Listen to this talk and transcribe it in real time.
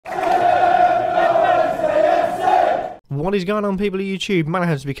What is going on, people of YouTube? My name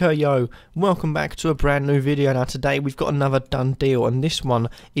is Kurtyoy. Welcome back to a brand new video. Now today we've got another done deal, and this one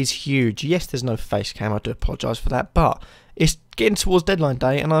is huge. Yes, there's no face cam, I do apologise for that, but it's getting towards deadline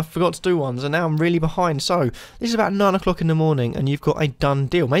day and I forgot to do ones and now I'm really behind. So this is about 9 o'clock in the morning and you've got a done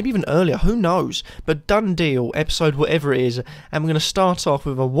deal, maybe even earlier, who knows, but done deal episode whatever it is, and we're going to start off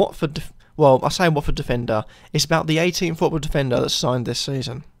with a Watford, well, I say Watford defender, it's about the 18th Watford defender that's signed this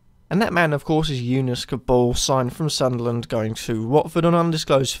season. And that man, of course, is Yunus Kabul, signed from Sunderland, going to Watford on an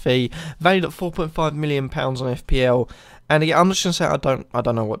undisclosed fee, valued at £4.5 million on FPL. And again, I'm just going to say I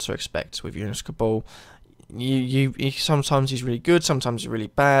don't know what to expect with Yunus Kabul. Sometimes he's really good, sometimes he's really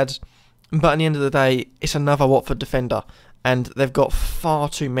bad. But at the end of the day, it's another Watford defender, and they've got far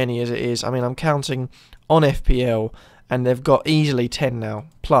too many as it is. I mean, I'm counting on FPL, and they've got easily 10 now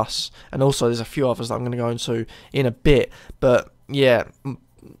plus. And also, there's a few others that I'm going to go into in a bit. But yeah,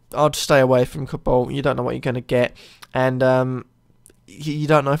 I'd stay away from Kabul. You don't know what you're going to get, and you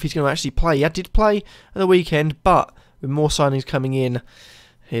don't know if he's going to actually play. He did play at the weekend, but with more signings coming in,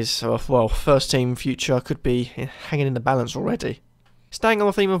 his first team future could be hanging in the balance already. Staying on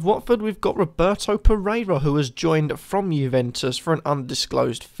the theme of Watford, we've got Roberto Pereyra, who has joined from Juventus for an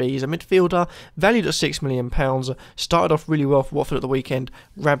undisclosed fee. He's a midfielder, valued at £6 million, started off really well for Watford at the weekend,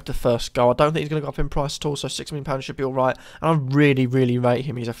 grabbed the first goal. I don't think he's going to go up in price at all, so £6 million should be alright, and I really, really rate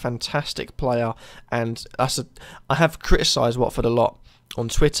him. He's a fantastic player, and I have criticised Watford a lot on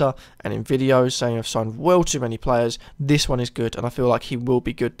Twitter and in videos, saying I've signed well too many players. This one is good, and I feel like he will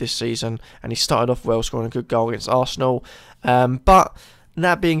be good this season, and he started off well, scoring a good goal against Arsenal. But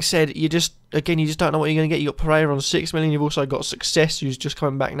that being said, you just don't know what you're going to get. You got Pereyra on £6 million. You've also got Success, who's just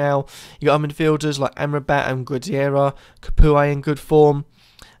coming back now. You got midfielders like Janmaat and Kurtyoy, Kurtyoy in good form.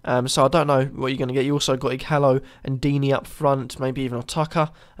 So I don't know what you're going to get. You also got Igalo and Dini up front, maybe even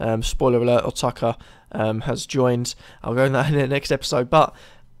Otaka. Spoiler alert, Otaka has joined. I'll go into that in the next episode. But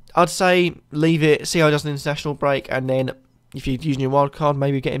I'd say leave it, see how he does an international break, and then if you're using your wild card,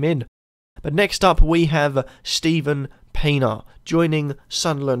 maybe get him in. But next up, we have Steven Pienaar joining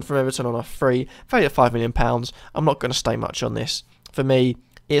Sunderland from Everton on a free, valued at £5 million. I'm not going to stay much on this. For me,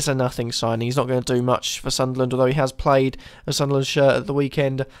 it's a nothing signing. He's not going to do much for Sunderland, although he has played a Sunderland shirt at the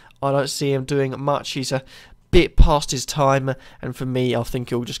weekend. I don't see him doing much. He's a bit past his time, and for me, I think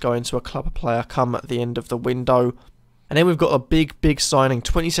he'll just go into a club player come at the end of the window. And then we've got a big signing,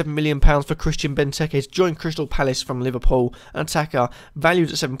 £27 million for Christian Benteke. He's joined Crystal Palace from Liverpool, an attacker, valued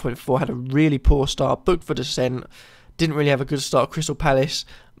at 7.4, had a really poor start, booked for descent, didn't really have a good start at Crystal Palace,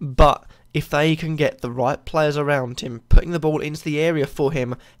 but if they can get the right players around him, putting the ball into the area for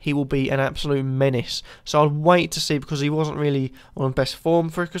him, he will be an absolute menace. So I'll wait to see, because he wasn't really on best form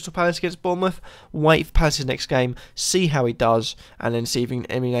for Crystal Palace against Bournemouth. Wait for Palace's next game, see how he does, and then see if he can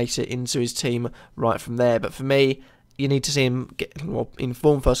emulate it into his team right from there. But for me, you need to see him get in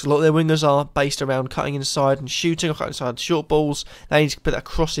form first. A lot of their wingers are based around cutting inside and shooting, or cutting inside short balls. They need to put their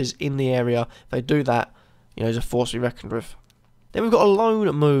crosses in the area. If they do that, there's a force to be reckoned with. Then we've got a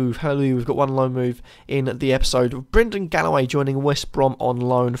loan move. Hallelujah, we've got one loan move in the episode. Brendan Galloway joining West Brom on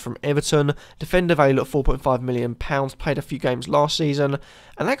loan from Everton. Defender valued at £4.5 million. Played a few games last season,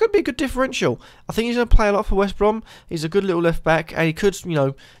 and that could be a good differential. I think he's going to play a lot for West Brom. He's a good little left back, and he could,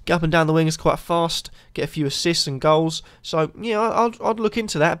 get up and down the wings quite fast, get a few assists and goals. So yeah, I'd look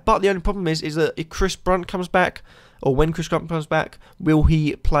into that. But the only problem is that if Chris Brunt comes back, or when Chris Brunt comes back, will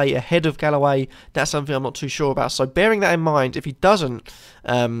he play ahead of Galloway? That's something I'm not too sure about. So bearing that in mind, if he doesn't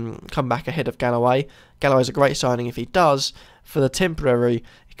come back ahead of Galloway's a great signing. If he does, for the temporary,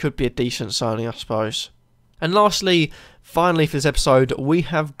 it could be a decent signing, I suppose. And lastly, finally for this episode, we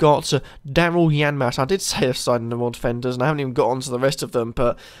have got Daryl Janmaat. I did say I've signed the more defenders, and I haven't even got on to the rest of them,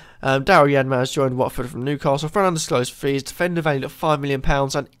 but Daryl Janmaat has joined Watford from Newcastle for an undisclosed fee. His defender valued at £5 million,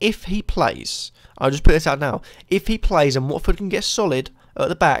 and if he plays, I'll just put this out now, if he plays and Watford can get solid at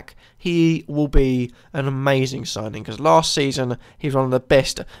the back, he will be an amazing signing, because last season he was one of the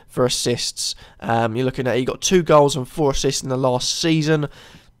best for assists. You're looking at, he got 2 goals and 4 assists in the last season.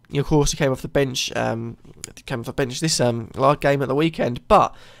 Of course, he came off the bench. This last game at the weekend.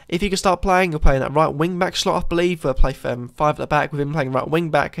 But if he can start playing, he'll play in that right wing back slot, I believe. He'll play 5 at the back, with him playing right wing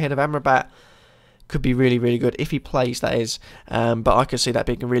back ahead of Amrabat. Could be really, really good if he plays, that is. But I could see that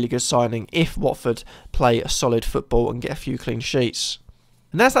being a really good signing if Watford play a solid football and get a few clean sheets.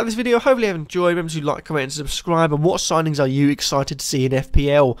 And that's that for this video. Hopefully you have enjoyed. Remember to like, comment and subscribe. And what signings are you excited to see in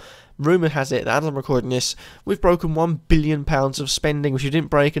FPL? Rumour has it that as I'm recording this, we've broken £1 billion of spending, which we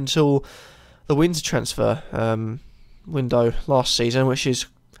didn't break until the winter transfer window last season, which is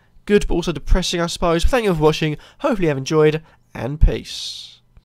good but also depressing, I suppose. Thank you for watching. Hopefully you have enjoyed, and peace.